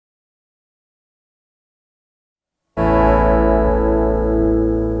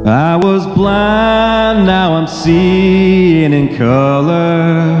I was blind, now I'm seeing in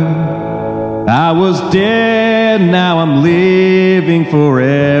color. I was dead, now I'm living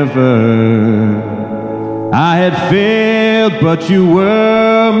forever. I had failed, but you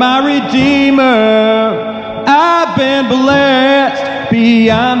were my Redeemer. I've been blessed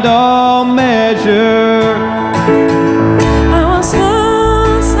beyond all measure.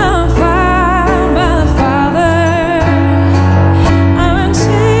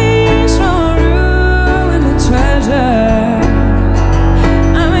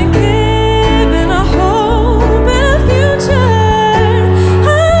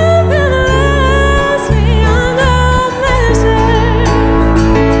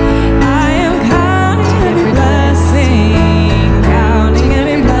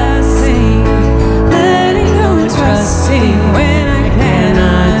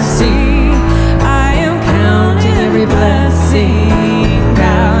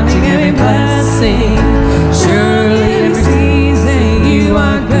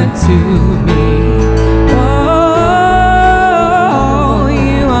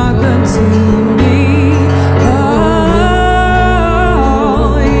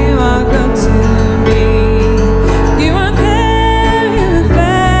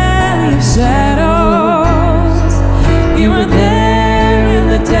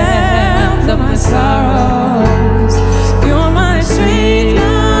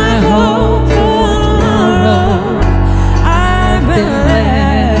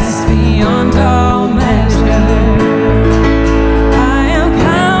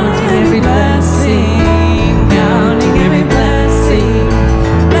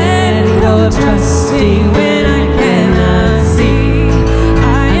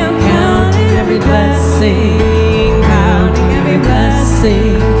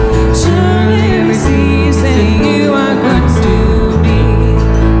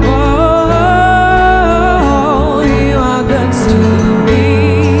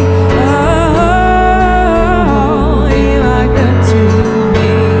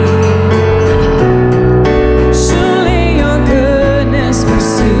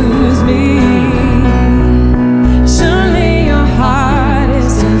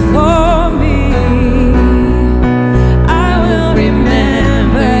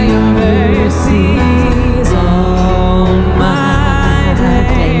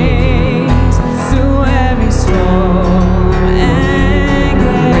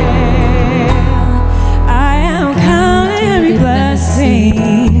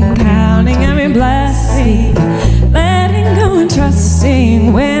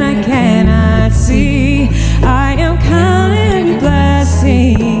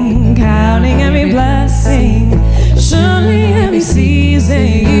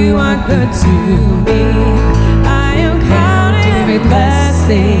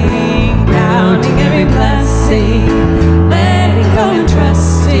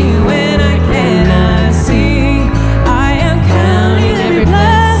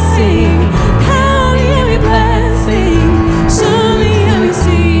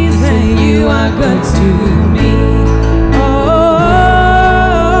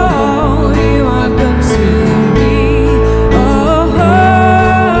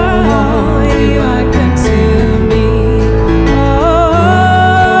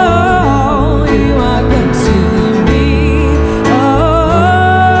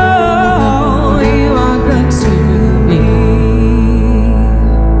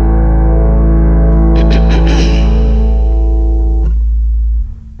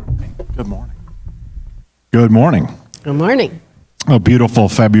 Good morning. Good morning. A beautiful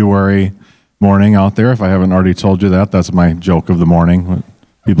February morning out there. If I haven't already told you that, that's my joke of the morning.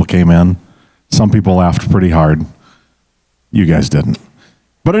 People came in. Some people laughed pretty hard. You guys didn't.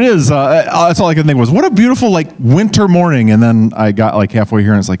 But it is, that's all I could think was, what a beautiful winter morning. And then I got halfway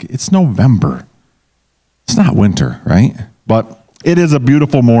here and it's it's November. It's not winter, right? But it is a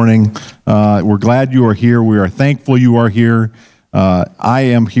beautiful morning. We're glad you are here. We are thankful you are here. I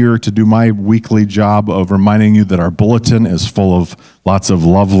am here to do my weekly job of reminding you that our bulletin is full of lots of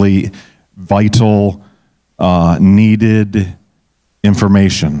lovely, vital, needed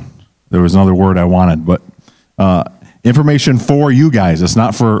information. There was another word I wanted, but information for you guys. It's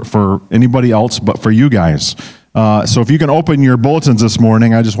not for anybody else, but for you guys. So if you can open your bulletins this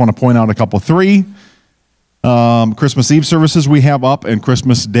morning, I just want to point out a couple. 3 Christmas Eve services we have up and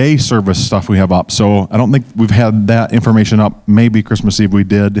Christmas Day service stuff we have up. So I don't think we've had that information up. Maybe Christmas Eve we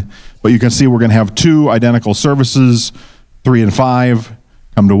did. But you can see we're going to have 2 identical services, 3 and 5.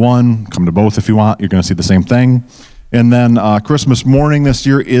 Come to one, come to both if you want. You're going to see the same thing. And then Christmas morning this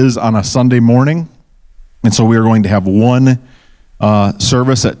year is on a Sunday morning. And so we are going to have one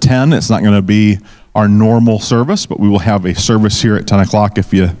service at 10. It's not going to be our normal service, but we will have a service here at 10 o'clock.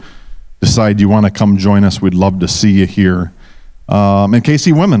 If you decide you want to come join us, we'd love to see you here. And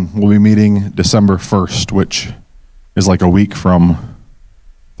KC Women will be meeting December 1st, which is like a week from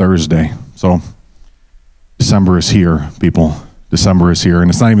Thursday. So December is here, people. December is here,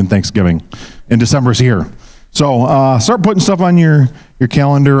 and it's not even Thanksgiving, and December is here. So start putting stuff on your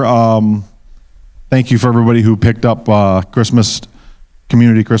calendar. Thank you for everybody who picked up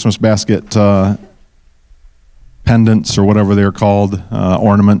community Christmas basket pendants or whatever they're called,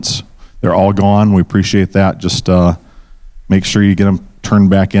 ornaments. They're all gone. We appreciate that. Just make sure you get them turned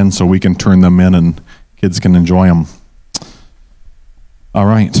back in so we can turn them in and kids can enjoy them. All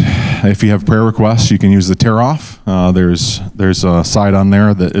right. If you have prayer requests, you can use the tear-off. There's a side on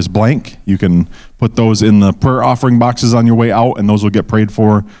there that is blank. You can put those in the prayer offering boxes on your way out, and those will get prayed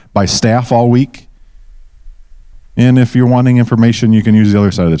for by staff all week. And if you're wanting information, you can use the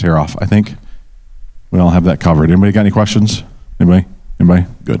other side of the tear-off. I think we all have that covered. Anybody got any questions? Anybody? Anybody?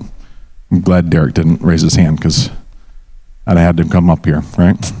 Good. I'm glad Derek didn't raise his hand because I'd have had him come up here,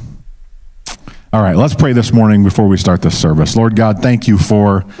 right? All right, let's pray this morning before we start this service. Lord God, thank you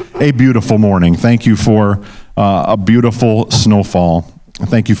for a beautiful morning. Thank you for a beautiful snowfall.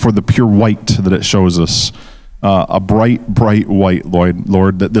 Thank you for the pure white that it shows us. A bright, bright white,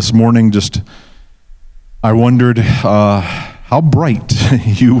 Lord, that this morning just, I wondered how bright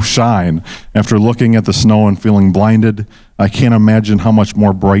you shine. After looking at the snow and feeling blinded, I can't imagine how much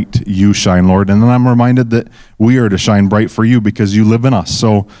more bright you shine, Lord. And then I'm reminded that we are to shine bright for you because you live in us.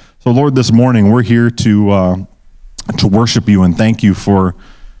 So Lord, this morning we're here to worship you and thank you for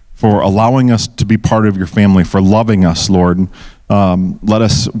allowing us to be part of your family, for loving us, Lord. Let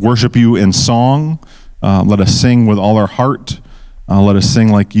us worship you in song. Let us sing with all our heart. Let us sing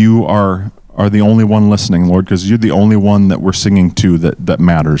like you are the only one listening, Lord, because you're the only one that we're singing to that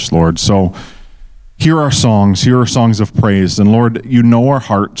matters, Lord. So hear our songs. Hear our songs of praise. And Lord, you know our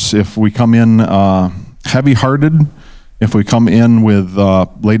hearts. If we come in heavy-hearted, if we come in with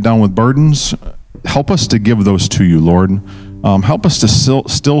laid down with burdens, help us to give those to you, Lord. Help us to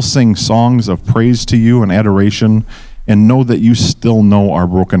still sing songs of praise to you and adoration, and know that you still know our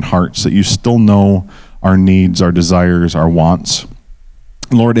broken hearts, that you still know our needs, our desires, our wants.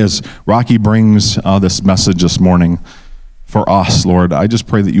 Lord, as Rocky brings this message this morning for us, Lord, I just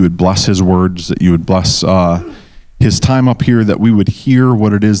pray that you would bless his words, that you would bless his time up here, that we would hear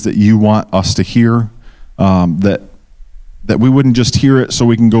what it is that you want us to hear, that we wouldn't just hear it so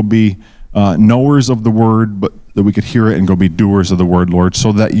we can go be knowers of the word, but that we could hear it and go be doers of the word, Lord,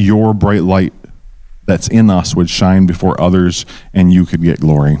 so that your bright light that's in us would shine before others and you could get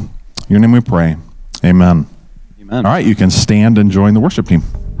glory. In your name we pray. Amen. Amen. All right, you can stand and join the worship team.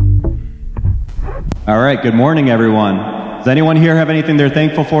 All right, good morning, everyone. Does anyone here have anything they're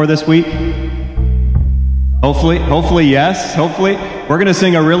thankful for this week? Hopefully, yes. Hopefully. We're going to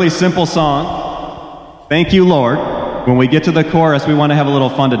sing a really simple song. Thank you, Lord. When we get to the chorus, we want to have a little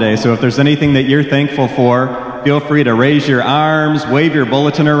fun today. So if there's anything that you're thankful for, feel free to raise your arms, wave your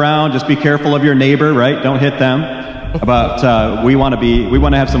bulletin around. Just be careful of your neighbor, right? Don't hit them. But we want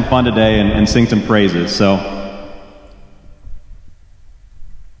to have some fun today and sing some praises. So.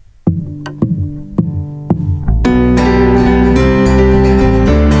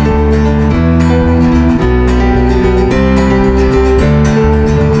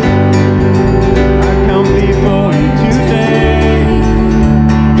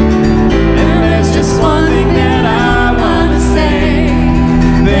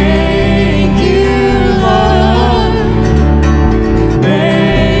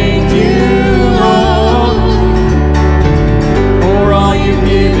 Thank you, Lord.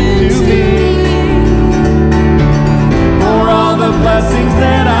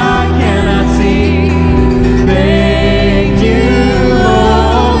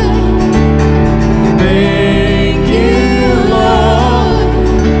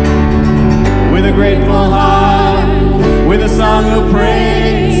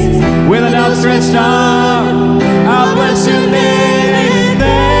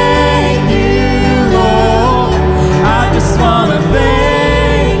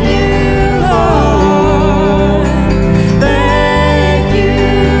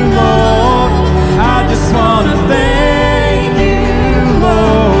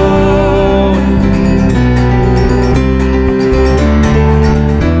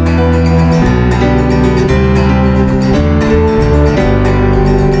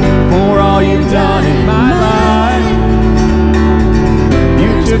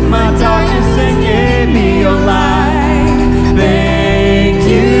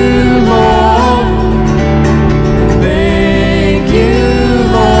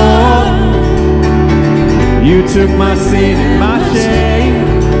 took my sin and my shame.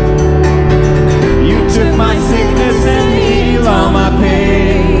 You took my sickness and healed all my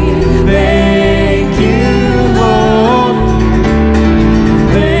pain. Thank you, Lord.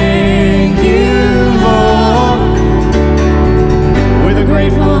 Thank you, Lord. With a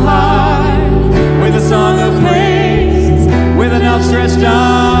grateful heart, with a song of praise, with an outstretched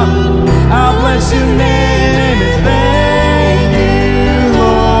arm, I'll bless your name and thank you,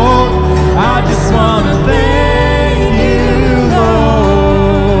 Lord. I just want to thank you,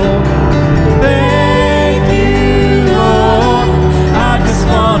 Lord. Thank you, Lord. I just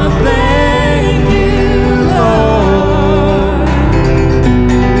want to thank you, Lord.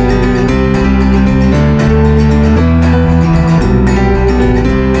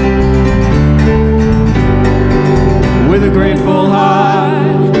 With a grateful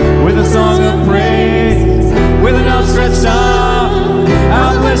heart, with a song of praise, with an outstretched arm,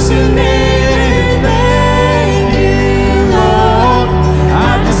 I'll bless your name. Thank you, Lord.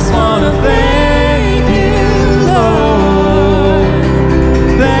 I just want to thank you, Lord.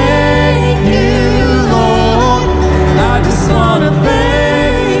 Thank you, Lord. I just want to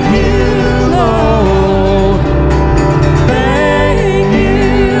thank you, Lord. Thank you,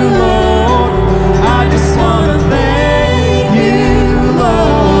 Lord. I just want to thank you,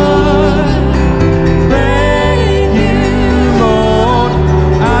 Lord. Thank you, Lord.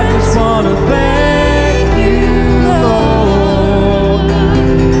 I just want to thank you, Lord.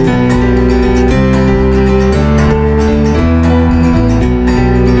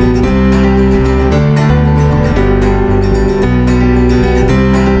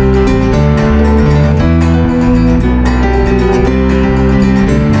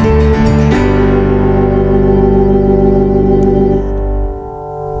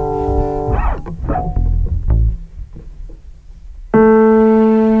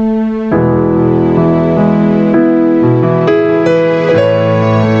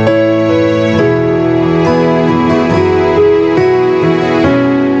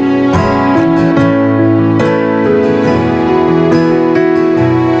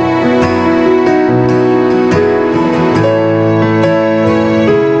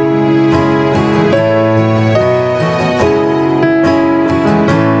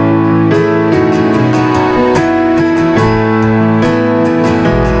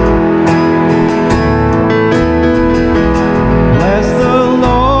 Bless the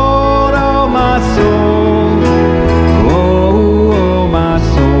Lord, oh my soul. Oh, my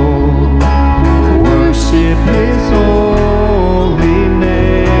soul. Worship his holy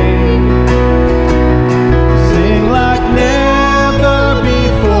name. Sing like never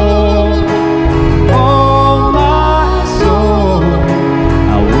before. Oh, my soul.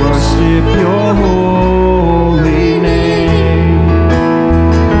 I worship your holy name.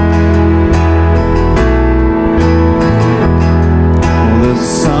 The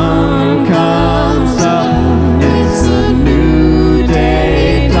sun comes up, it's a new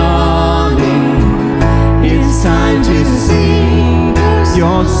day dawning. It's time to sing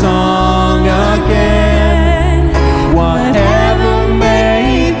your song again. Whatever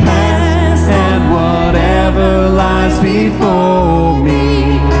may pass and whatever lies before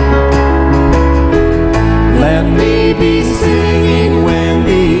me, let me be singing when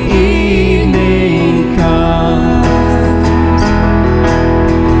the evening comes.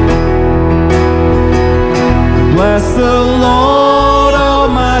 Bless the Lord, oh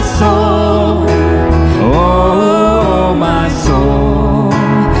my soul. Oh, my soul.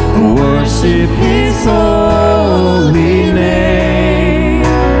 Worship his holy name.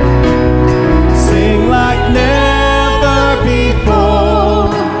 Sing like never before.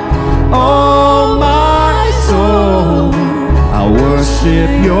 Oh, my soul. I worship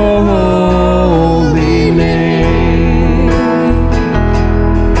your holy name.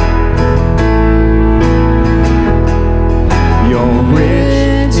 You're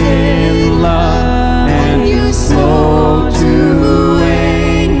rich in love and you're slow to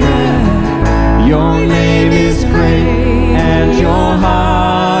anger. Your name is great and your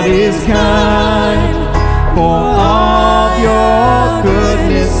heart is kind. For all your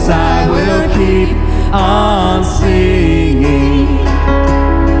goodness I will keep on singing.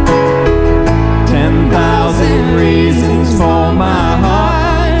 10,000 reasons for my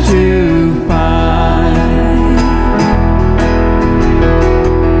heart to find.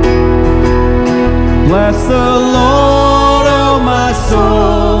 Bless the Lord, oh my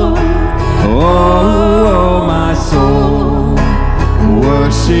soul. Oh, my soul.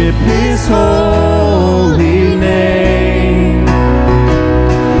 Worship his holy name.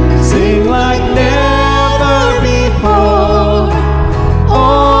 Sing like never before.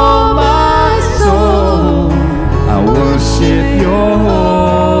 Oh, my soul.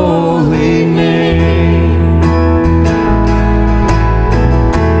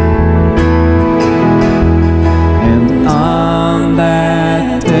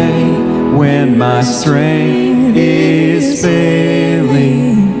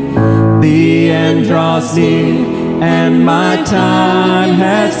 draws near and my time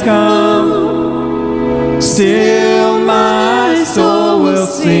has come, still my soul will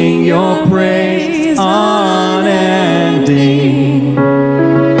sing your praise unending.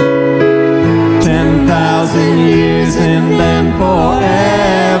 10,000 years and then forevermore.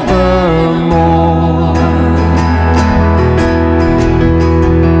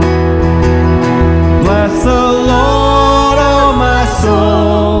 Bless the Lord, oh my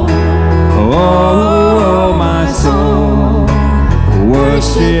soul, oh my soul,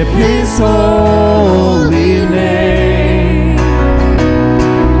 worship His holy name.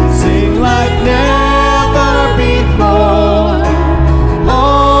 Sing like never before,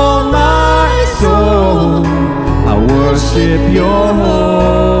 oh my soul, I worship your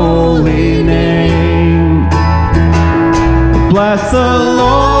holy name. Bless the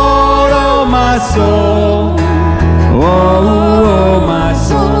Lord, oh my soul, oh my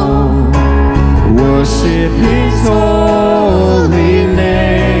soul, worship His holy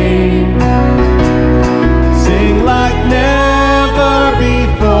name. Sing like never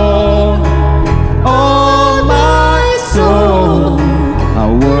before, oh my soul, I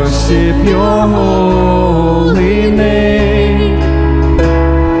worship your holy name.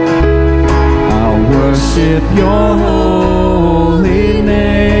 I worship your holy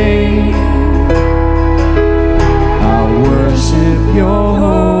name. I worship your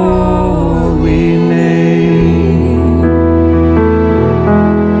holy name.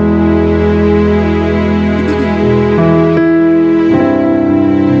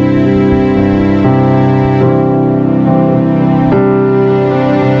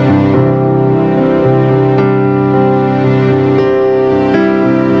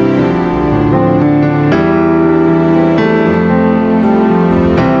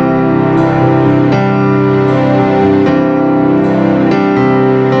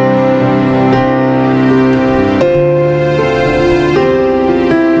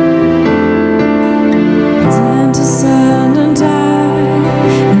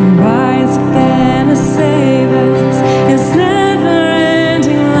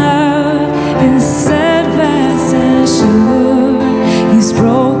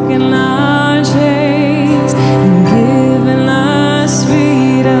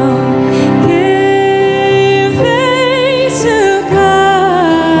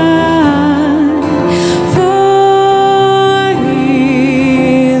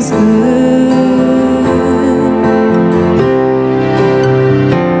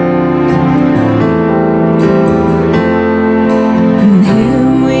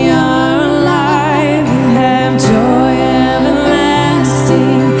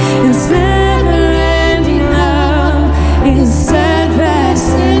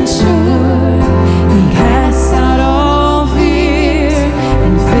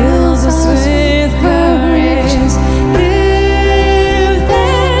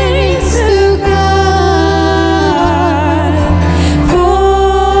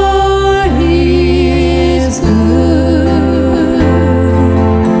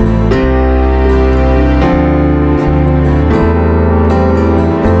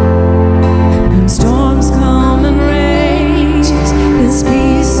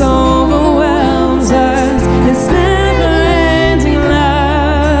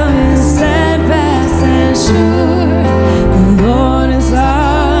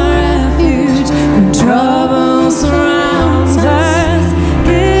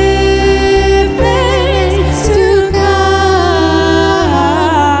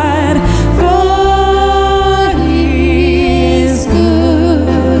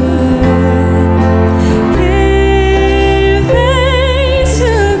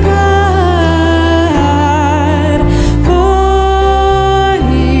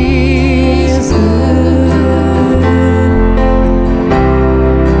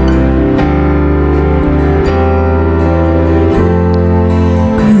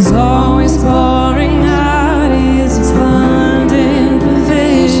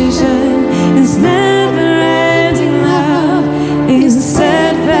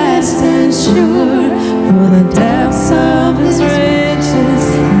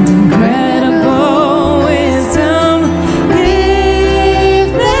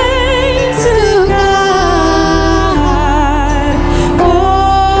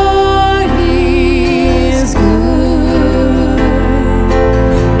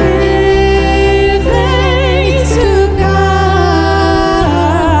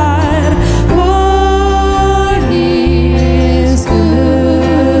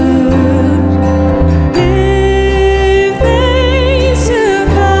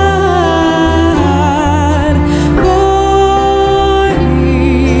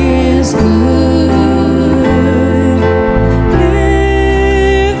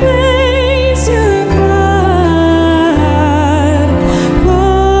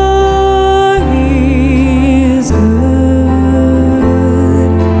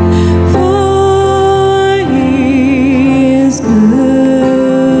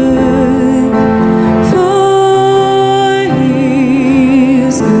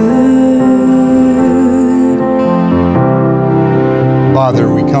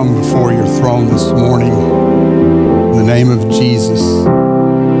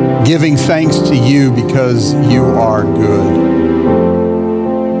 giving thanks to you because you are good.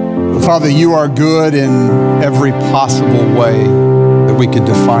 Father, you are good in every possible way that we could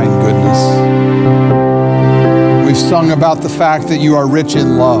define goodness. We've sung about the fact that you are rich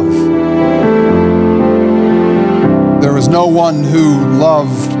in love. There is no one who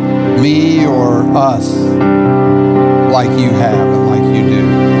loved me or us like you have and like you do.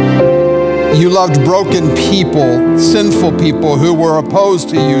 You loved broken people, sinful people who were opposed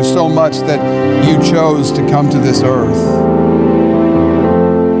to you so much that you chose to come to this earth.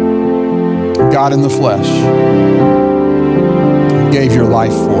 God in the flesh, gave your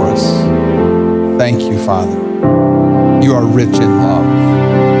life for us. Thank you, Father. You are rich in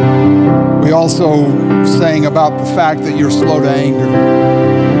love. We also sang about the fact that you're slow to anger.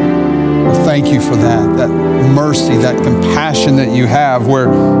 Well, thank you for that mercy, that compassion that you have where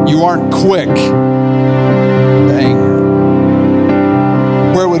you aren't quick to anger.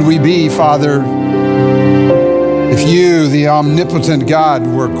 Where would we be, Father, if you, the omnipotent God,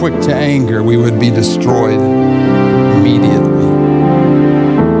 were quick to anger? We would be destroyed immediately.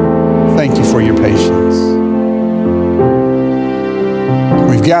 Thank you for your patience.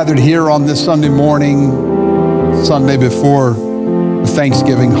 We've gathered here on this Sunday morning, Sunday before the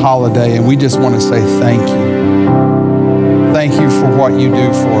Thanksgiving holiday, and we just want to say thank you. Thank you for what you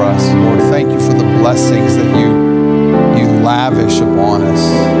do for us, Lord. Thank you for the blessings that you lavish upon us.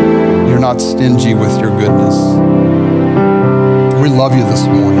 You're not stingy with your goodness. We love you this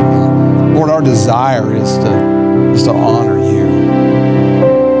morning. And Lord, our desire is to honor you,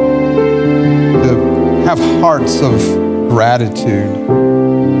 to have hearts of gratitude.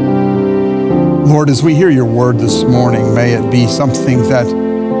 Lord, as we hear your word this morning, may it be something that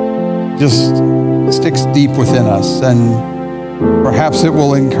just sticks deep within us, and perhaps it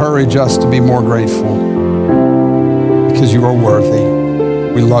will encourage us to be more grateful because you are worthy.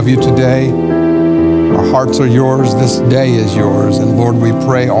 We love you today. Our hearts are yours. This day is yours. And Lord, we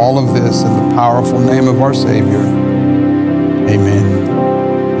pray all of this in the powerful name of our Savior.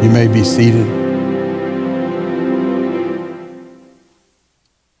 Amen. You may be seated.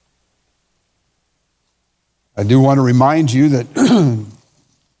 I do want to remind you that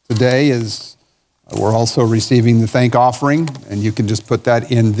today we're also receiving the thank offering, and you can just put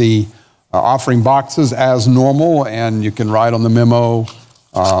that in the offering boxes as normal, and you can write on the memo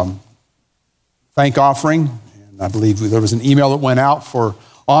thank offering. And I believe there was an email that went out for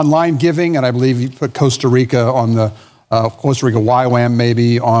online giving, and I believe you put Costa Rica on the Costa Rica YWAM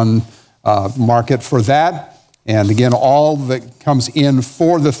maybe on market for that. And again, all that comes in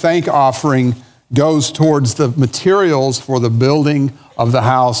for the thank offering goes towards the materials for the building of the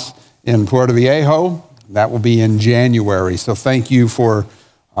house in Puerto Viejo. That will be in January. So thank you for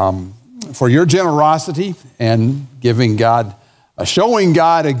your generosity and giving God, showing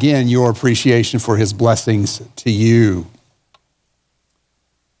God again your appreciation for his blessings to you.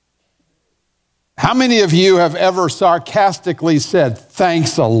 How many of you have ever sarcastically said,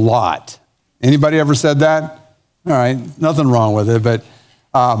 thanks a lot? Anybody ever said that? All right, nothing wrong with it, but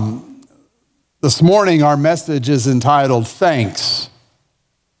this morning our message is entitled, Thanks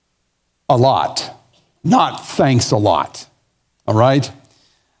a Lot, not Thanks a Lot, all right?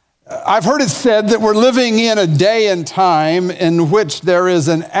 I've heard it said that we're living in a day and time in which there is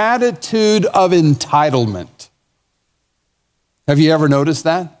an attitude of entitlement. Have you ever noticed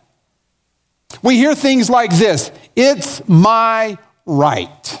that? We hear things like this, it's my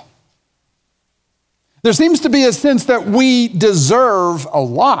right. There seems to be a sense that we deserve a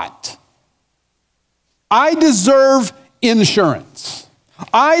lot. I deserve insurance.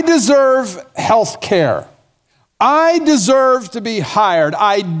 I deserve health care. I deserve to be hired.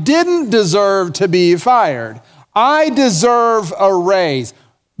 I didn't deserve to be fired. I deserve a raise.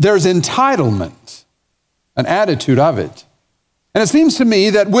 There's entitlement, an attitude of it. And it seems to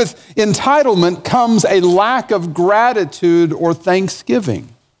me that with entitlement comes a lack of gratitude or thanksgiving.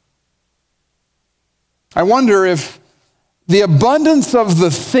 I wonder if the abundance of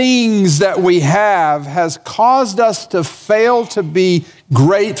the things that we have has caused us to fail to be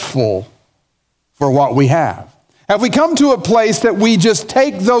grateful for what we have. Have we come to a place that we just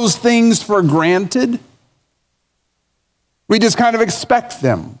take those things for granted? We just kind of expect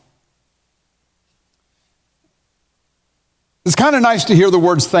them. It's kind of nice to hear the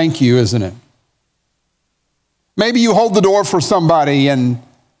words thank you, isn't it? Maybe you hold the door for somebody and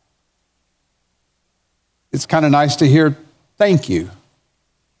it's kind of nice to hear thank you.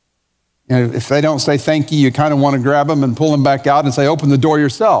 And if they don't say thank you, you kind of want to grab them and pull them back out and say, open the door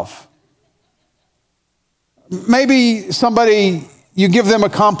yourself. Maybe somebody, you give them a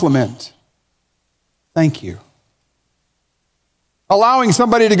compliment. Thank you. allowing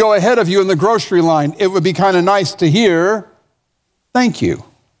somebody to go ahead of you in the grocery line. It would be kind of nice to hear, thank you.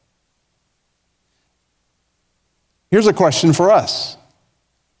 Here's a question for us.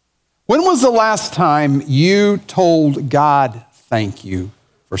 When was the last time you told God thank you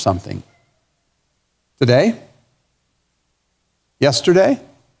for something? Today? Yesterday?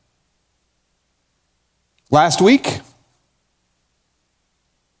 Last week?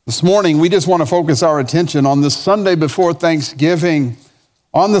 This morning, we just want to focus our attention on this Sunday before Thanksgiving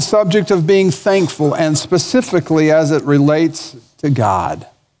on the subject of being thankful, and specifically as it relates to God.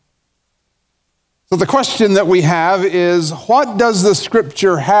 So the question that we have is, what does the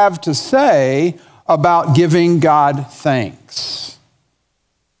Scripture have to say about giving God thanks?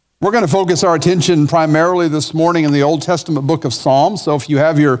 We're going to focus our attention primarily this morning in the Old Testament book of Psalms. So if you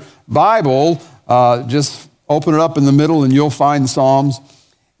have your Bible, just open it up in the middle and you'll find Psalms.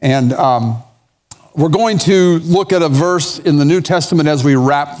 And we're going to look at a verse in the New Testament as we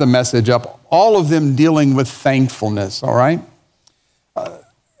wrap the message up, all of them dealing with thankfulness, all right?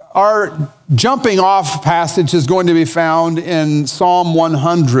 Our jumping off passage is going to be found in Psalm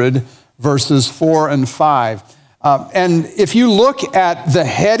 100, verses 4 and 5. And if you look at the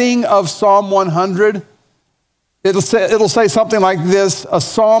heading of Psalm 100, it'll say something like this: a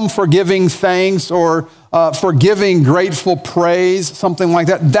psalm for giving thanks, or for giving grateful praise, something like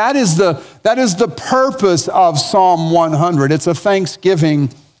that. That is the purpose of Psalm 100. It's a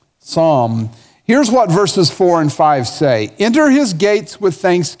thanksgiving psalm. Here's what verses 4 and 5 say: enter his gates with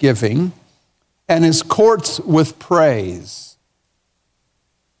thanksgiving and his courts with praise.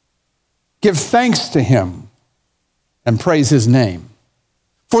 Give thanks to him and praise his name.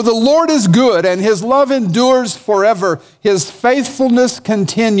 For the Lord is good, and his love endures forever. His faithfulness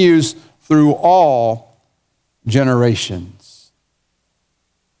continues through all generations.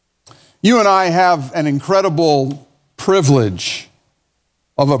 You and I have an incredible privilege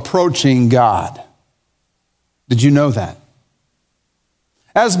of approaching God. Did you know that?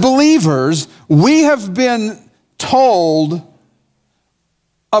 As believers, we have been told,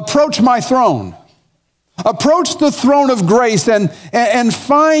 approach my throne. Approach the throne of grace and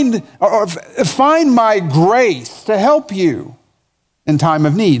find my grace to help you in time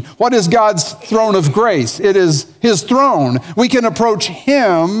of need. What is God's throne of grace? It is his throne. We can approach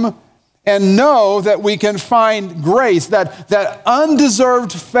him and know that we can find grace, that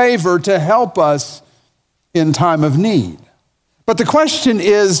undeserved favor to help us in time of need. But the question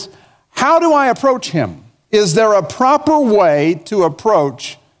is, how do I approach him? Is there a proper way to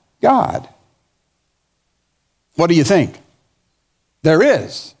approach God? What do you think? There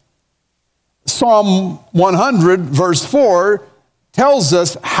is. Psalm 100, verse 4, tells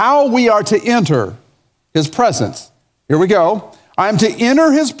us how we are to enter his presence. Here we go. I am to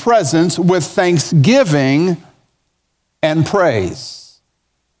enter his presence with thanksgiving and praise.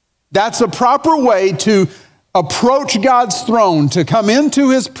 That's a proper way to approach God's throne, to come into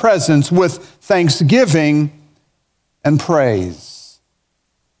his presence with thanksgiving and praise.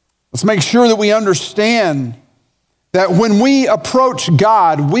 Let's make sure that we understand that when we approach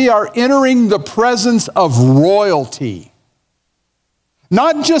God, we are entering the presence of royalty.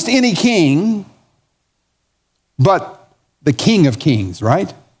 Not just any king, but the King of Kings,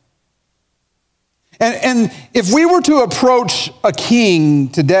 right? And if we were to approach a king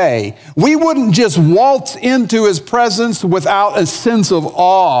today, we wouldn't just waltz into his presence without a sense of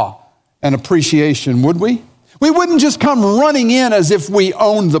awe and appreciation, would we? We wouldn't just come running in as if we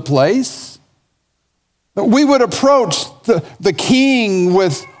owned the place. We would approach the king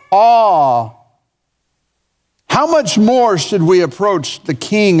with awe. How much more should we approach the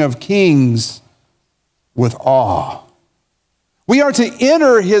King of Kings with awe? We are to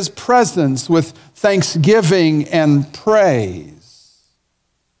enter his presence with thanksgiving and praise.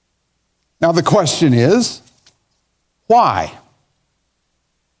 Now the question is, why?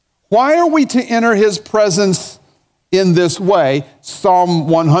 Why are we to enter his presence in this way? Psalm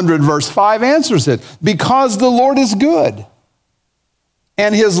 100 verse 5 answers it. Because the Lord is good,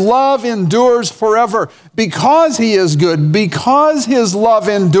 and his love endures forever. Because he is good, because his love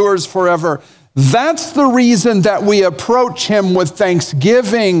endures forever. That's the reason that we approach him with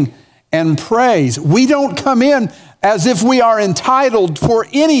thanksgiving and praise. We don't come in as if we are entitled to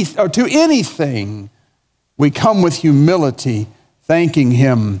anything. We come with humility, thanking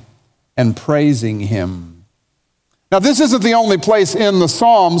him and praising him. Now, this isn't the only place in the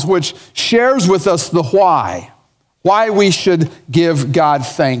Psalms which shares with us the why we should give God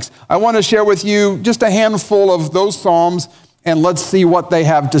thanks. I want to share with you just a handful of those Psalms, and let's see what they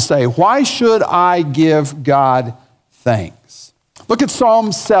have to say. Why should I give God thanks? Look at Psalm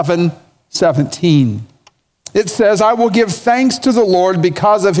 7:17. it says, I will give thanks to the Lord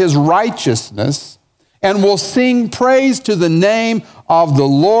because of his righteousness, and will sing praise to the name of the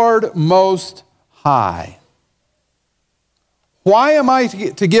Lord Most High. Why am I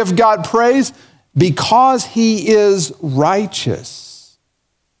to give God praise? Because he is righteous.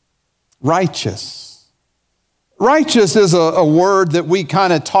 Righteous. Righteous is a word that we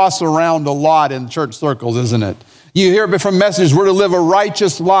kind of toss around a lot in church circles, isn't it? You hear it from messages, we're to live a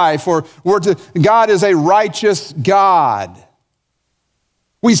righteous life, or God is a righteous God.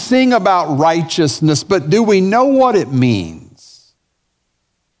 We sing about righteousness, but do we know what it means?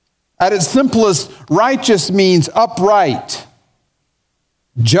 At its simplest, righteous means upright,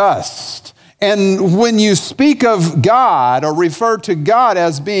 just. And when you speak of God or refer to God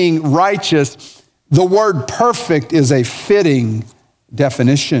as being righteous, the word perfect is a fitting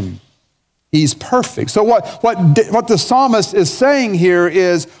definition. He's perfect. So what the psalmist is saying here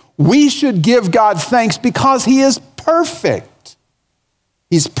is we should give God thanks because he is perfect.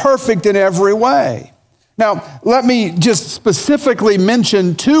 He's perfect in every way. Now, let me just specifically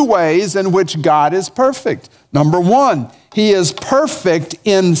mention two ways in which God is perfect. Number one, he is perfect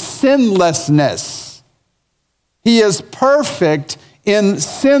in sinlessness. He is perfect in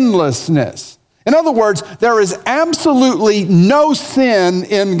sinlessness. In other words, there is absolutely no sin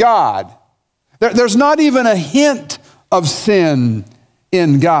in God. There's not even a hint of sin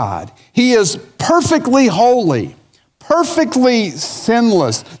in God. He is perfectly holy, perfectly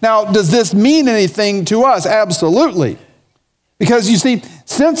sinless. Now, does this mean anything to us? Absolutely. Because you see,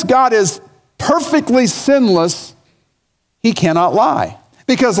 since God is perfectly sinless, he cannot lie.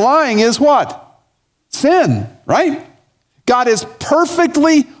 Because lying is what? Sin, right? God is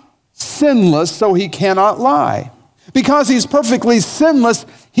perfectly sinless, so he cannot lie. Because he's perfectly sinless,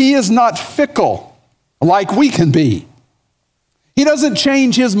 he is not fickle like we can be. He doesn't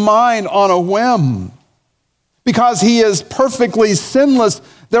change his mind on a whim. Because he is perfectly sinless,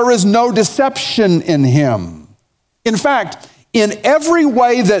 there is no deception in him. In fact, in every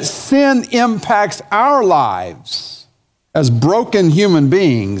way that sin impacts our lives as broken human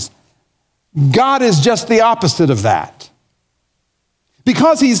beings, God is just the opposite of that.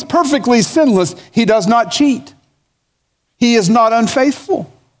 Because he's perfectly sinless, he does not cheat. He is not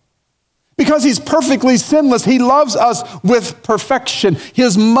unfaithful. Because he's perfectly sinless, he loves us with perfection.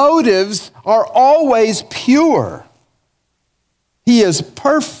 His motives are always pure. He is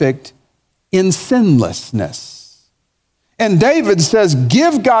perfect in sinlessness. And David says,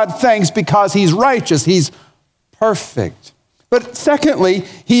 give God thanks because he's righteous. He's perfect. But secondly,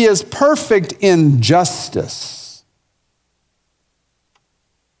 he is perfect in justice.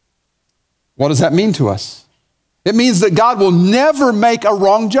 What does that mean to us? It means that God will never make a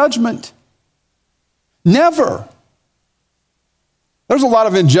wrong judgment. Never. There's a lot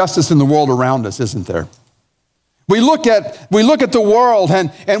of injustice in the world around us, isn't there? We look at the world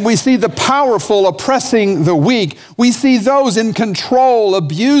and we see the powerful oppressing the weak. We see those in control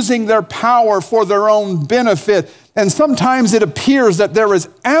abusing their power for their own benefit. And sometimes it appears that there is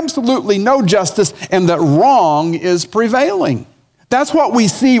absolutely no justice and that wrong is prevailing. That's what we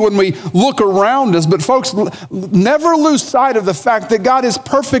see when we look around us. But folks, never lose sight of the fact that God is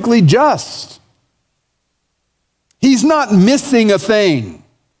perfectly just. He's not missing a thing.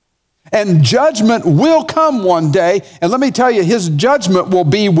 And judgment will come one day. And let me tell you, his judgment will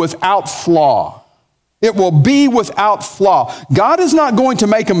be without flaw. It will be without flaw. God is not going to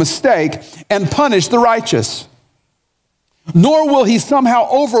make a mistake and punish the righteous. Nor will he somehow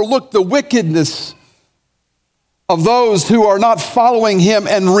overlook the wickedness of those who are not following him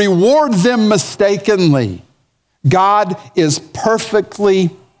and reward them mistakenly. God is perfectly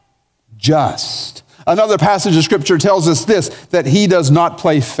just. Another passage of Scripture tells us this, that he does not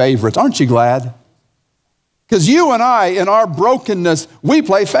play favorites. Aren't you glad? Because you and I, in our brokenness, we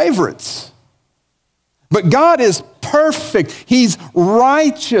play favorites. But God is perfect. He's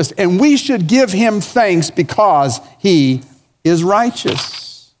righteous, and we should give him thanks because he is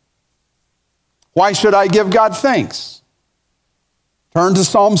righteous. Why should I give God thanks? Turn to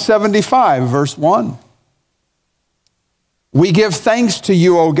Psalm 75, verse 1. We give thanks to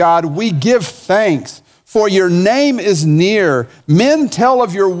you, O God. We give thanks, for your name is near. Men tell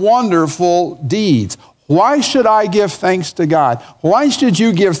of your wonderful deeds. Why should I give thanks to God? Why should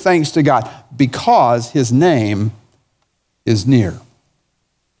you give thanks to God? Because his name is near.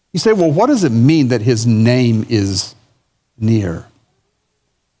 You say, well, what does it mean that his name is near?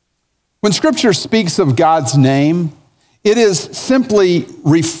 When Scripture speaks of God's name, it is simply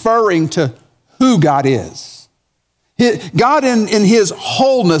referring to who God is. God in his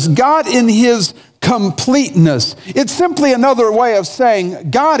wholeness, God in his completeness. It's simply another way of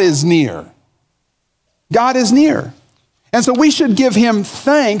saying God is near. God is near. And so we should give him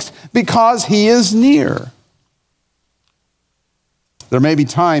thanks because he is near. There may be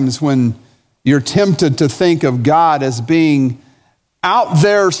times when you're tempted to think of God as being out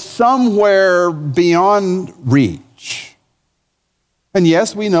there somewhere beyond reach. And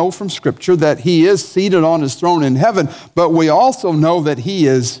yes, we know from Scripture that he is seated on his throne in heaven, but we also know that he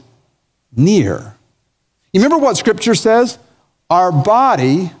is near. You remember what Scripture says? Our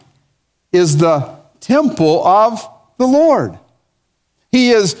body is the temple of the Lord.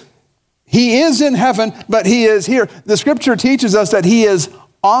 He is in heaven, but he is here. The Scripture teaches us that he is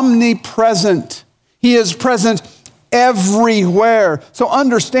omnipresent. He is present everywhere. So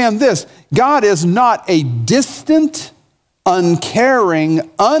understand this, God is not a distant, uncaring,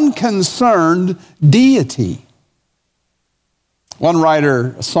 unconcerned deity. One writer,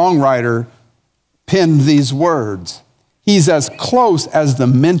 a songwriter, penned these words. He's as close as the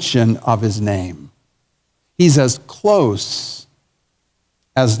mention of his name. He's as close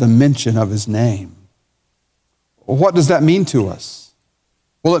as the mention of his name. What does that mean to us?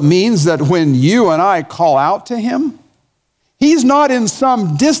 Well, it means that when you and I call out to him, he's not in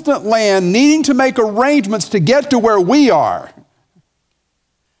some distant land needing to make arrangements to get to where we are.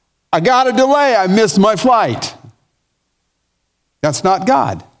 I got a delay, I missed my flight. That's not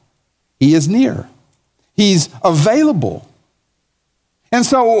God. He is near. He's available. And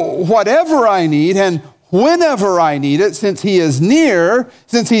so whatever I need and whenever I need it, since he is near,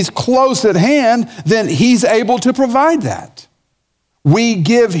 since he's close at hand, then he's able to provide that. We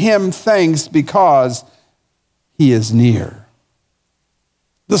give him thanks because he is near.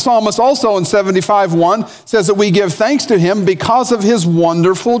 The psalmist also in 75:1 says that we give thanks to him because of his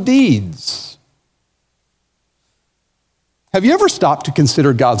wonderful deeds. Have you ever stopped to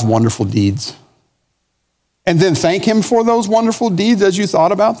consider God's wonderful deeds and then thank him for those wonderful deeds as you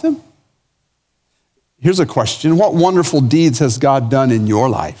thought about them? Here's a question. What wonderful deeds has God done in your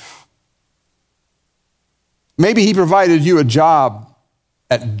life? Maybe he provided you a job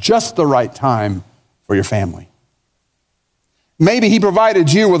at just the right time for your family. Maybe he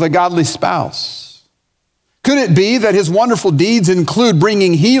provided you with a godly spouse. Could it be that his wonderful deeds include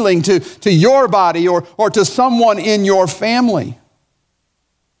bringing healing to your body or to someone in your family?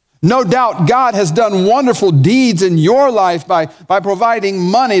 No doubt God has done wonderful deeds in your life by providing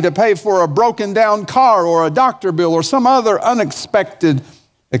money to pay for a broken down car or a doctor bill or some other unexpected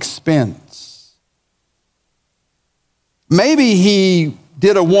expense. Maybe he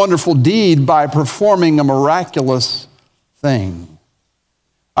did a wonderful deed by performing a miraculous thing.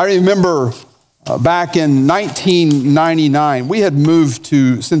 I remember back in 1999, we had moved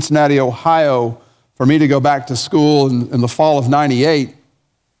to Cincinnati, Ohio for me to go back to school in the fall of 98.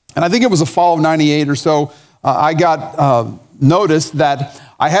 And I think it was the fall of 98 or so, I got noticed that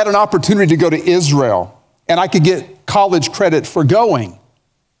I had an opportunity to go to Israel and I could get college credit for going.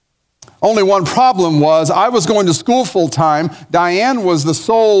 Only one problem was I was going to school full time. Diane was the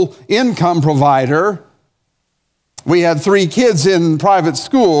sole income provider. We had 3 kids in private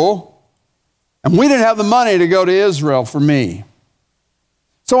school and we didn't have the money to go to Israel for me.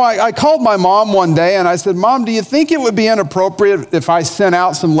 So I called my mom one day and I said, Mom, do you think it would be inappropriate if I sent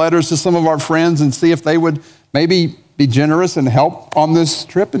out some letters to some of our friends and see if they would maybe be generous and help on this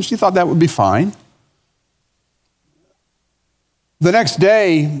trip? And she thought that would be fine. The next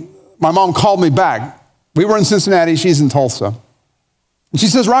day, my mom called me back. We were in Cincinnati, she's in Tulsa. And she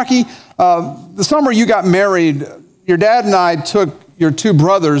says, Rocky, the summer you got married, your dad and I took your 2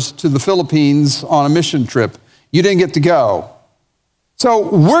 brothers to the Philippines on a mission trip. You didn't get to go.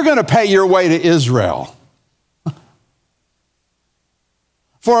 So we're going to pay your way to Israel.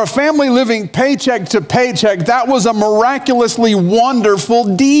 For a family living paycheck to paycheck, that was a miraculously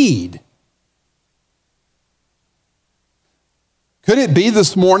wonderful deed. Could it be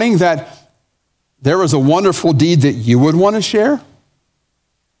this morning that there was a wonderful deed that you would want to share?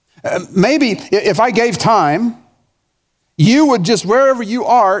 Maybe if I gave time, you would just, wherever you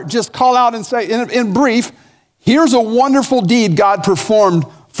are, just call out and say, in brief, here's a wonderful deed God performed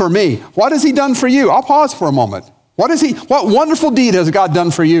for me. What has he done for you? I'll pause for a moment. What wonderful deed has God done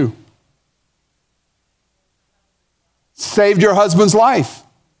for you? Saved your husband's life.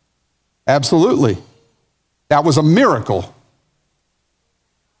 Absolutely. That was a miracle.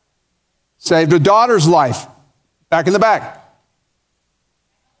 Saved a daughter's life. Back in the back.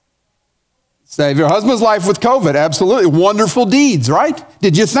 Saved your husband's life with COVID. Absolutely. Wonderful deeds, right?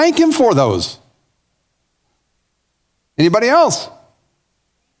 Did you thank him for those? Anybody else?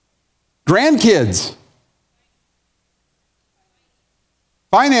 Grandkids.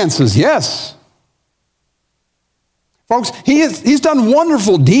 Finances, yes. Folks, he's done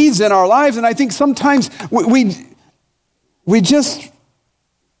wonderful deeds in our lives, and I think sometimes we just,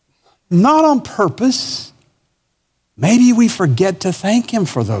 not on purpose, maybe we forget to thank him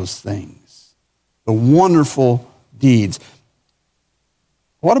for those things, the wonderful deeds.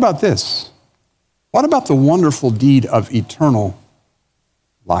 What about this? What about the wonderful deed of eternal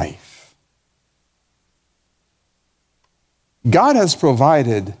life? God has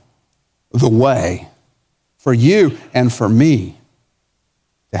provided the way for you and for me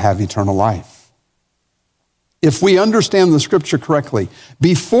to have eternal life. If we understand the scripture correctly,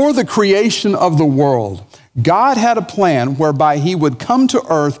 before the creation of the world, God had a plan whereby he would come to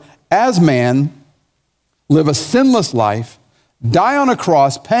earth as man, live a sinless life, die on a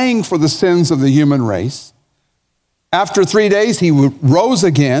cross, paying for the sins of the human race. After 3 days, he rose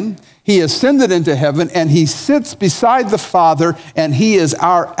again. He ascended into heaven, and he sits beside the Father, and he is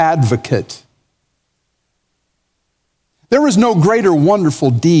our advocate. There is no greater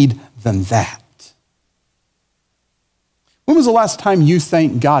wonderful deed than that. When was the last time you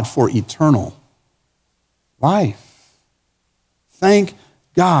thanked God for eternal life? Thank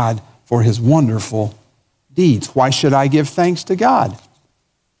God for his wonderful deeds. Why should I give thanks to God?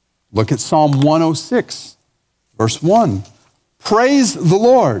 Look at Psalm 106, verse 1. Praise the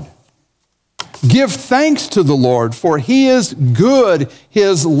Lord. Give thanks to the Lord, for he is good.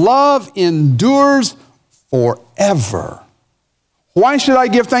 His love endures forever. Why should I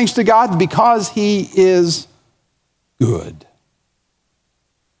give thanks to God? Because he is good.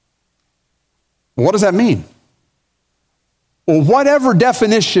 What does that mean? Well, whatever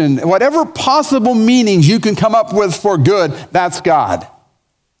definition, whatever possible meanings you can come up with for good, that's God.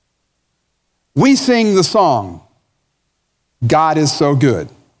 We sing the song, God is so good.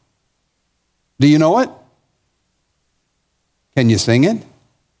 Do you know it? Can you sing it?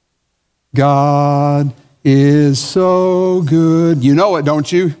 God is so good. You know it,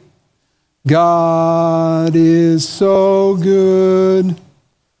 don't you? God is so good.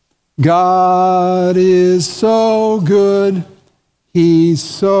 God is so good. He's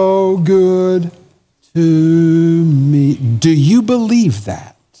so good to me. Do you believe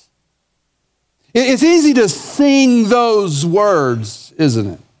that? It's easy to sing those words, isn't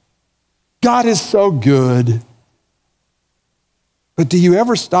it? God is so good. But do you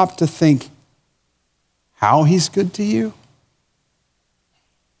ever stop to think how he's good to you?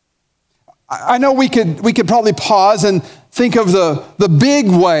 I know we could probably pause and think of the big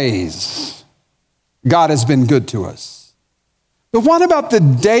ways God has been good to us. But what about the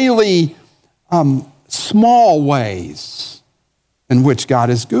daily small ways in which God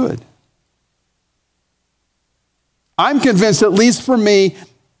is good? I'm convinced, at least for me,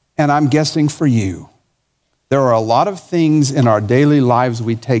 and I'm guessing for you, there are a lot of things in our daily lives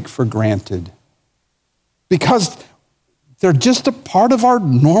we take for granted because they're just a part of our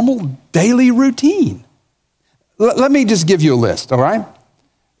normal daily routine. Let me just give you a list, all right?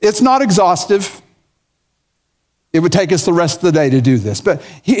 It's not exhaustive. It would take us the rest of the day to do this. But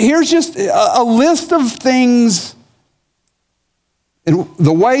here's just a list of things and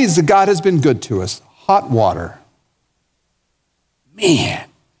the ways that God has been good to us. Hot water. Man,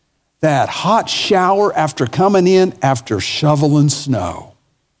 that hot shower after coming in after shoveling snow.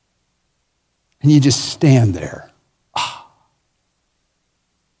 And you just stand there.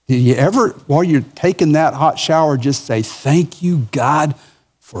 Did you ever, while you're taking that hot shower, just say, thank you, God,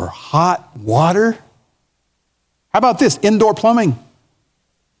 for hot water? How about this? Indoor plumbing.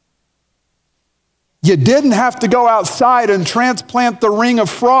 You didn't have to go outside and transplant the ring of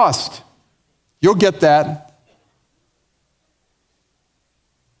frost. You'll get that.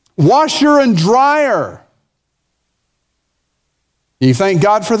 Washer and dryer. You thank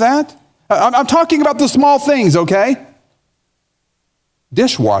God for that? I'm talking about the small things, okay?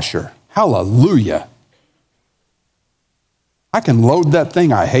 Dishwasher. Hallelujah. I can load that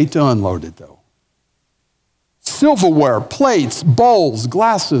thing. I hate to unload it, though. Silverware, plates, bowls,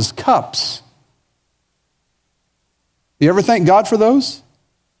 glasses, cups. You ever thank God for those?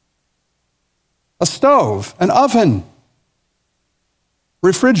 A stove, an oven,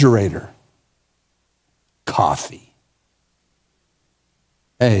 refrigerator, coffee.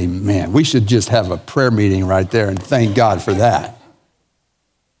 Amen. We should just have a prayer meeting right there and thank God for that.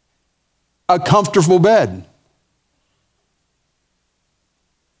 A comfortable bed.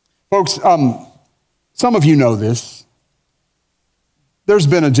 Folks, some of you know this. There's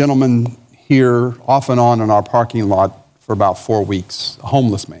been a gentleman here off and on in our parking lot for about 4 weeks, a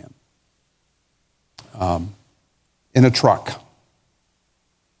homeless man, in a truck.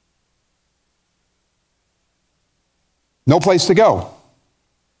 No place to go.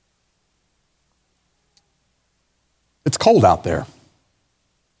 It's cold out there.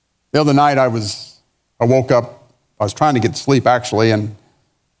 The other night I woke up, I was trying to get to sleep actually, and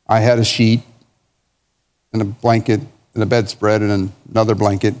I had a sheet and a blanket and a bedspread and another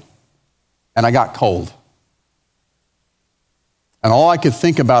blanket, and I got cold. And all I could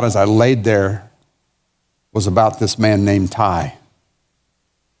think about as I laid there was about this man named Ty,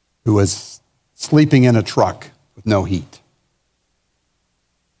 who was sleeping in a truck with no heat.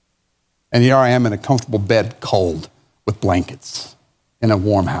 And here I am in a comfortable bed, cold, with blankets, in a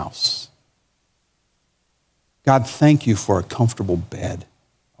warm house. God, thank you for a comfortable bed,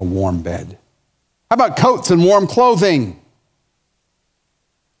 a warm bed. How about coats and warm clothing?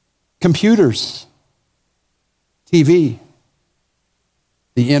 Computers, TV,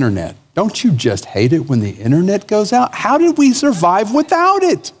 the internet. Don't you just hate it when the internet goes out? How did we survive without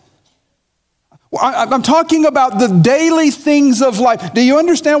it? I'm talking about the daily things of life. Do you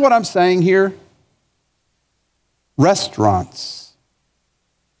understand what I'm saying here? Restaurants,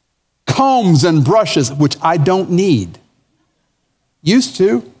 combs and brushes, which I don't need. Used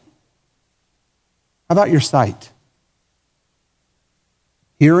to. How about your sight?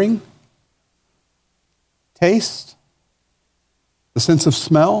 Hearing? Taste? The sense of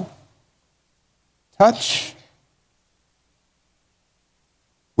smell? Touch?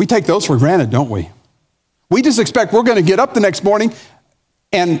 We take those for granted, don't we? We just expect we're going to get up the next morning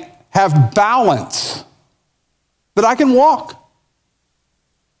and have balance, that I can walk.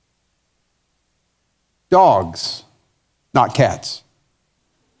 Dogs, not cats.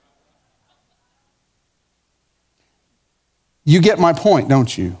 You get my point,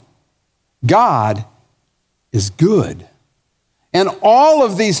 don't you? God is good. And all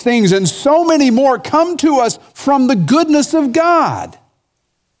of these things and so many more come to us from the goodness of God.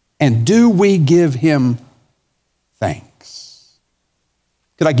 And do we give him thanks?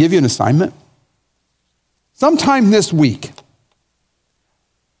 Could I give you an assignment? Sometime this week,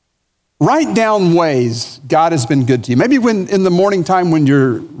 write down ways God has been good to you. Maybe in the morning time when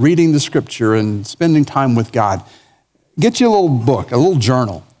you're reading the scripture and spending time with God, get you a little book, a little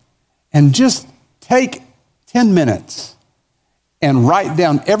journal, and just take 10 minutes and write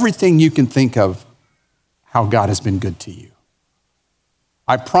down everything you can think of how God has been good to you.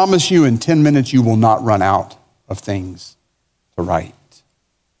 I promise you in 10 minutes you will not run out of things to write.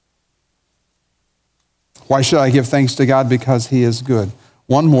 Why should I give thanks to God? Because he is good.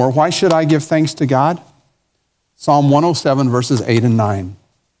 One more. Why should I give thanks to God? Psalm 107, verses 8 and 9.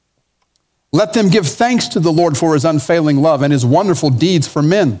 Let them give thanks to the Lord for his unfailing love and his wonderful deeds for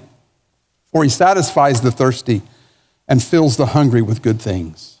men. For he satisfies the thirsty and fills the hungry with good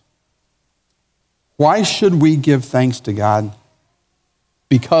things. Why should we give thanks to God?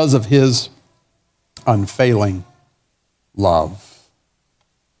 Because of his unfailing love.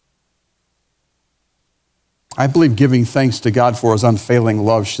 I believe giving thanks to God for his unfailing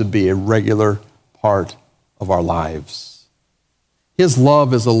love should be a regular part of our lives. His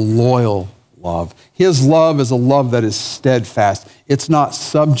love is a loyal love. His love is a love that is steadfast. It's not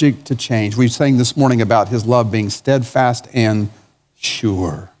subject to change. We sang this morning about his love being steadfast and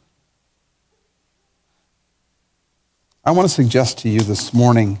sure. I want to suggest to you this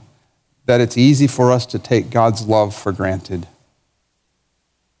morning that it's easy for us to take God's love for granted.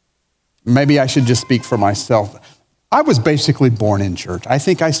 Maybe I should just speak for myself. I was basically born in church. I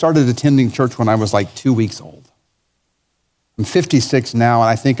think I started attending church when I was like 2 weeks old. I'm 56 now, and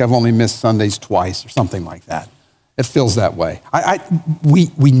I think I've only missed Sundays twice or something like that. It feels that way.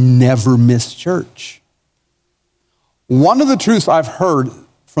 We never miss church. One of the truths I've heard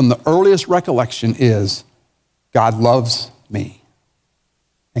from the earliest recollection is God loves me,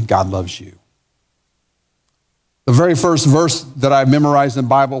 and God loves you. The very first verse that I memorized in the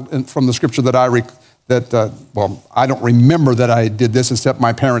Bible from the scripture that I don't remember that I did this except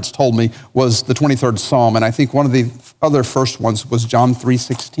my parents told me, was the 23rd Psalm. And I think one of the other first ones was John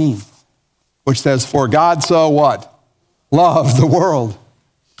 3:16, which says, for God so what? Loved the world.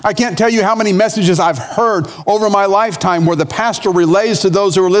 I can't tell you how many messages I've heard over my lifetime where the pastor relays to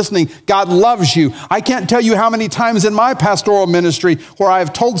those who are listening, God loves you. I can't tell you how many times in my pastoral ministry where I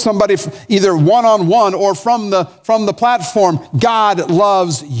have told somebody either one-on-one or from the platform, God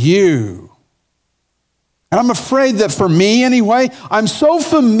loves you. And I'm afraid that for me anyway, I'm so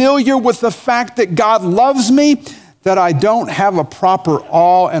familiar with the fact that God loves me that I don't have a proper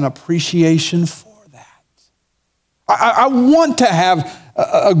awe and appreciation for that. I want to have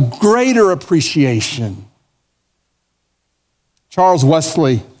a greater appreciation. Charles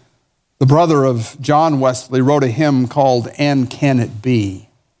Wesley, the brother of John Wesley, wrote a hymn called And Can It Be?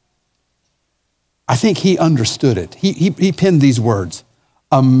 I think he understood it. He penned these words,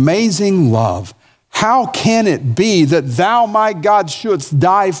 amazing love, How can it be that thou, my God, shouldst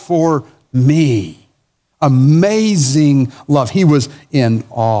die for me? Amazing love. He was in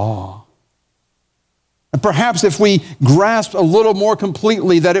awe. And perhaps if we grasp a little more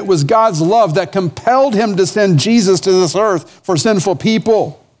completely that it was God's love that compelled him to send Jesus to this earth for sinful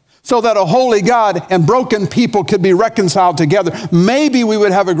people, so that a holy God and broken people could be reconciled together, maybe we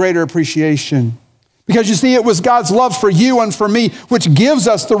would have a greater appreciation. Because you see, it was God's love for you and for me which gives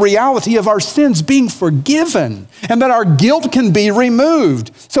us the reality of our sins being forgiven and that our guilt can be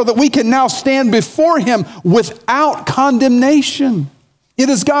removed so that we can now stand before him without condemnation. It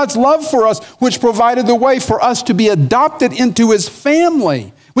is God's love for us which provided the way for us to be adopted into his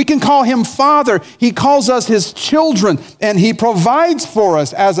family. We can call him Father. He calls us his children, and he provides for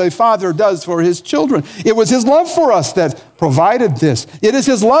us as a father does for his children. It was his love for us that provided this. It is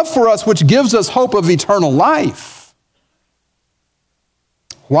his love for us which gives us hope of eternal life.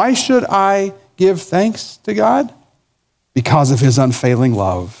 Why should I give thanks to God? Because of his unfailing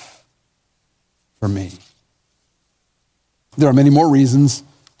love for me. There are many more reasons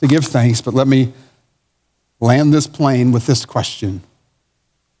to give thanks, but let me land this plane with this question.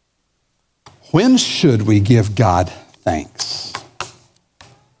 When should we give God thanks?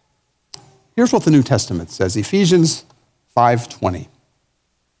 Here's what the New Testament says, Ephesians 5:20.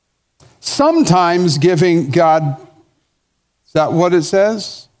 Sometimes giving God, is that what it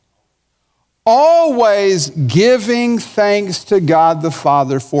says? Always giving thanks to God the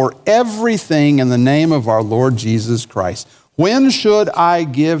Father for everything in the name of our Lord Jesus Christ. When should I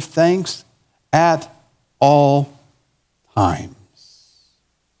give thanks? At all times.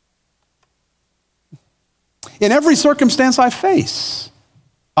 In every circumstance I face,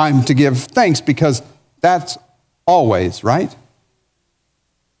 I'm to give thanks because that's always, right?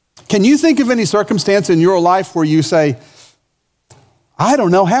 Can you think of any circumstance in your life where you say, I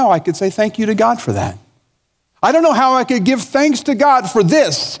don't know how I could say thank you to God for that. I don't know how I could give thanks to God for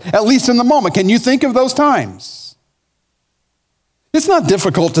this, at least in the moment. Can you think of those times? It's not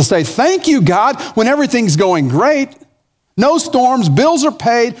difficult to say thank you, God, when everything's going great. No storms, bills are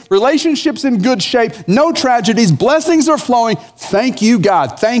paid, relationships in good shape, no tragedies, blessings are flowing. Thank you,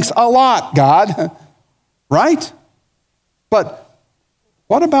 God. Thanks a lot, God. Right? But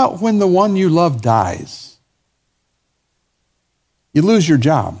what about when the one you love dies? You lose your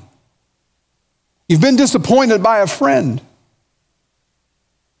job. You've been disappointed by a friend.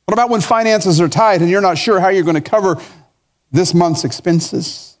 What about when finances are tight and you're not sure how you're going to cover this month's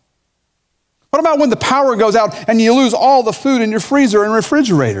expenses? What about when the power goes out and you lose all the food in your freezer and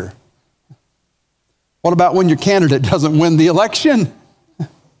refrigerator? What about when your candidate doesn't win the election?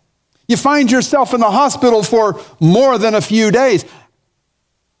 You find yourself in the hospital for more than a few days.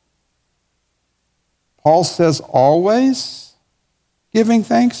 Paul says, always giving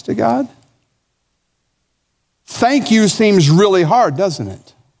thanks to God. Thank you seems really hard, doesn't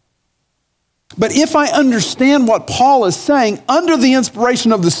it? But if I understand what Paul is saying, under the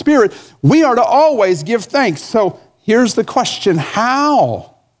inspiration of the Spirit, we are to always give thanks. So here's the question,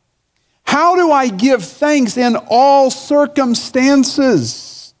 how? How do I give thanks in all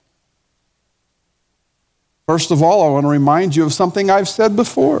circumstances? First of all, I want to remind you of something I've said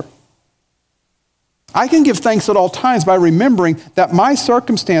before. I can give thanks at all times by remembering that my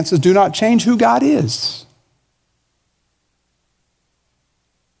circumstances do not change who God is.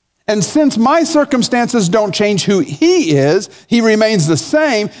 And since my circumstances don't change who he is, he remains the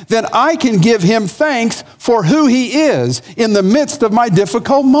same, then I can give him thanks for who he is in the midst of my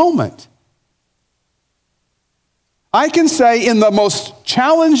difficult moment. I can say in the most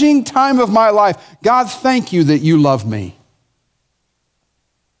challenging time of my life, God, thank you that you love me.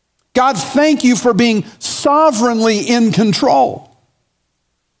 God, thank you for being sovereignly in control.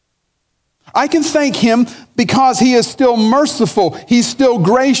 I can thank him because he is still merciful, he's still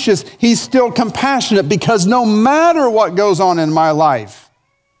gracious, he's still compassionate, because no matter what goes on in my life,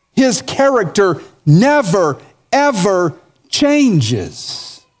 his character never, ever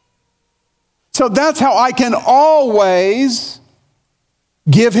changes. So that's how I can always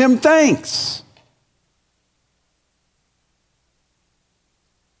give him thanks.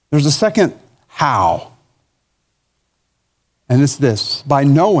 There's a second how, and it's this: by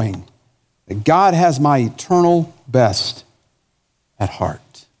knowing that God has my eternal best at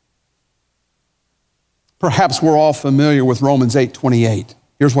heart. Perhaps we're all familiar with Romans 8:28.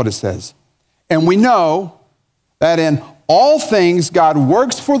 Here's what it says. And we know that in all things God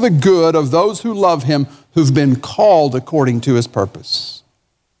works for the good of those who love him, who've been called according to his purpose.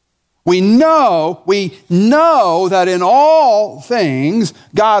 We know that in all things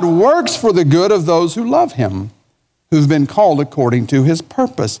God works for the good of those who love him, who've been called according to his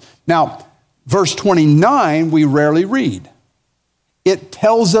purpose. Now, verse 29 we rarely read. It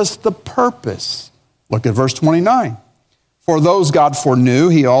tells us the purpose. Look at verse 29. For those God foreknew,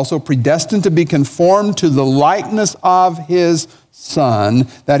 he also predestined to be conformed to the likeness of his Son,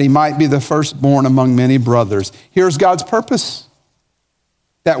 that he might be the firstborn among many brothers. Here's God's purpose,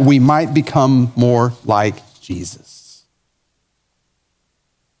 that we might become more like Jesus.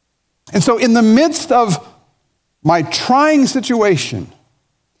 And so in the midst of my trying situation,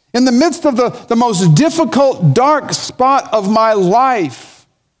 in the midst of the most difficult, dark spot of my life,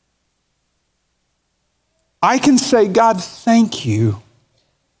 I can say, God, thank you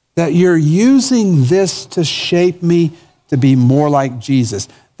that you're using this to shape me to be more like Jesus.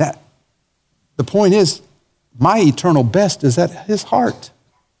 That the point is, my eternal best is at his heart.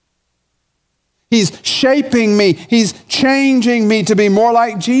 He's shaping me. He's changing me to be more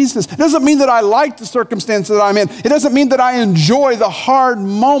like Jesus. It doesn't mean that I like the circumstances that I'm in. It doesn't mean that I enjoy the hard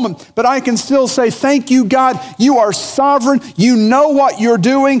moment, but I can still say, thank you, God. You are sovereign. You know what you're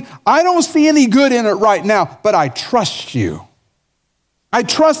doing. I don't see any good in it right now, but I trust you. I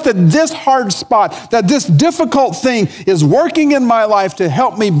trust that this hard spot, that this difficult thing is working in my life to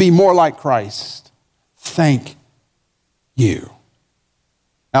help me be more like Christ. Thank you.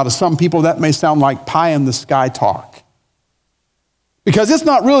 Now, to some people, that may sound like pie in the sky talk, because it's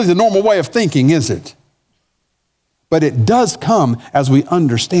not really the normal way of thinking, is it? But it does come as we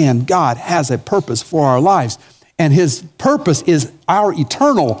understand God has a purpose for our lives, and his purpose is our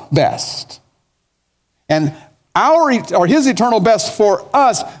eternal best. And his eternal best for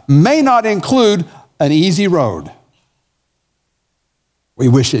us may not include an easy road. We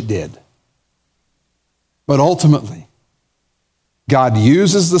wish it did. But ultimately, God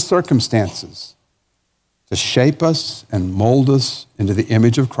uses the circumstances to shape us and mold us into the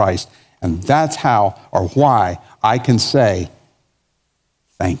image of Christ. And that's how or why I can say,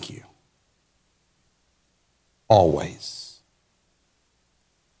 thank you. Always.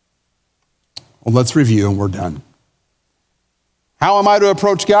 Well, let's review and we're done. How am I to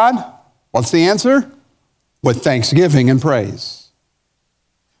approach God? What's the answer? With thanksgiving and praise.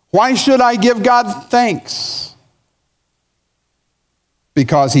 Why should I give God thanks?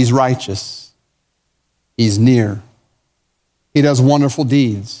 Because he's righteous. He's near. He does wonderful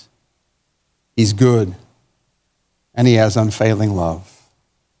deeds. He's good. And he has unfailing love.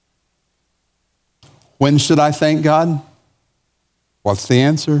 When should I thank God? What's the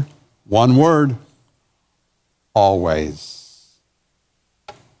answer? One word. Always.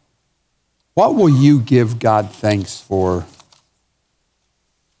 What will you give God thanks for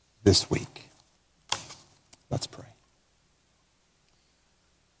this week? Let's pray.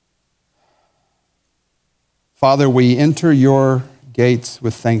 Father, we enter your gates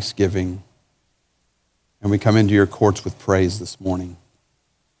with thanksgiving, and we come into your courts with praise this morning.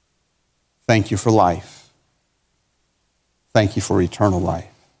 Thank you for life. Thank you for eternal life.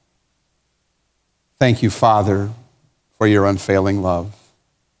 Thank you, Father, for your unfailing love.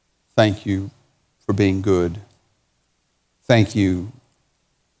 Thank you for being good. Thank you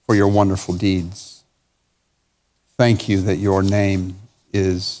for your wonderful deeds. Thank you that your name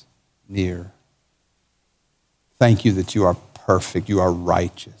is near. Thank you that you are perfect, you are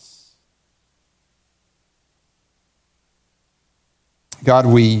righteous. God,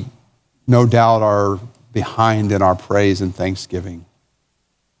 we no doubt are behind in our praise and thanksgiving.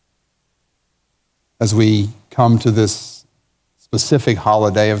 As we come to this specific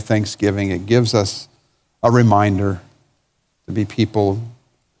holiday of Thanksgiving, it gives us a reminder to be people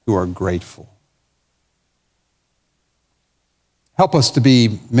who are grateful. Help us to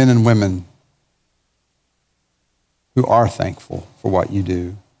be men and women who are thankful for what you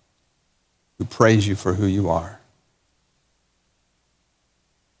do, who praise you for who you are.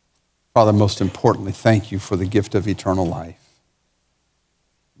 Father, most importantly, thank you for the gift of eternal life.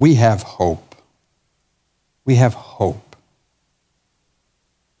 We have hope. We have hope.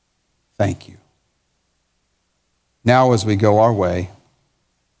 Thank you. Now, as we go our way,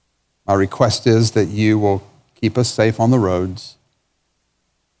 my request is that you will keep us safe on the roads.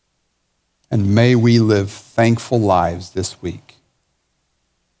 And may we live thankful lives this week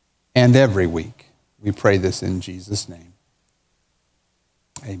and every week. We pray this in Jesus' name.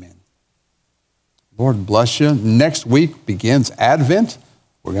 Amen. Lord bless you. Next week begins Advent.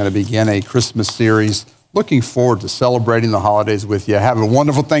 We're going to begin a Christmas series. Looking forward to celebrating the holidays with you. Have a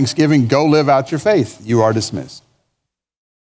wonderful Thanksgiving. Go live out your faith. You are dismissed.